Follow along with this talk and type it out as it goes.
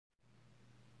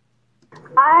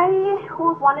I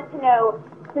wanted to know,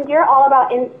 since you're all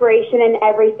about inspiration and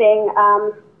everything,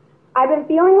 I've been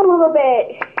feeling a little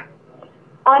bit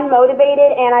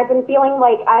unmotivated, and I've been feeling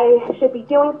like I should be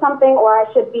doing something, or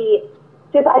I should be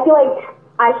I feel like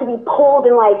I should be pulled,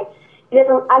 and like,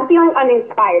 I'm feeling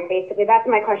uninspired, basically. That's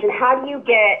my question. How do you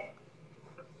get,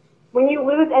 when you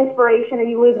lose inspiration or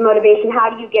you lose motivation, how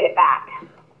do you get it back?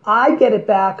 I get it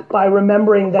back by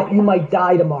remembering that you might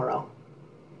die tomorrow.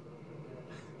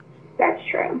 That's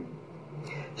true.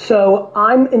 So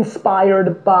I'm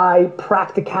inspired by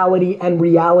practicality and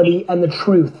reality and the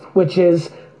truth, which is,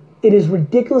 it is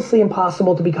ridiculously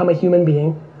impossible to become a human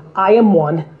being. I am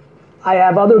one. I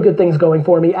have other good things going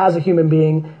for me as a human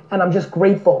being, and I'm just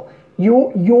grateful.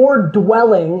 You're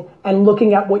dwelling and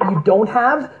looking at what you don't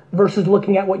have versus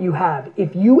looking at what you have.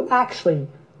 If you actually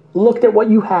looked at what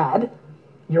you had,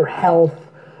 your health,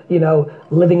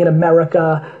 living in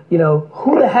America,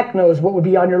 who the heck knows what would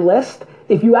be on your list?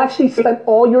 If you actually spent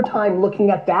all your time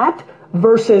looking at that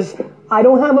versus, I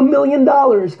don't have $1 million,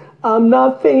 I'm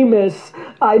not famous,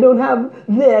 I don't have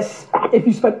this. If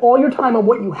you spent all your time on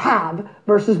what you have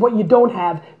versus what you don't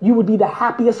have, you would be the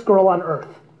happiest girl on earth.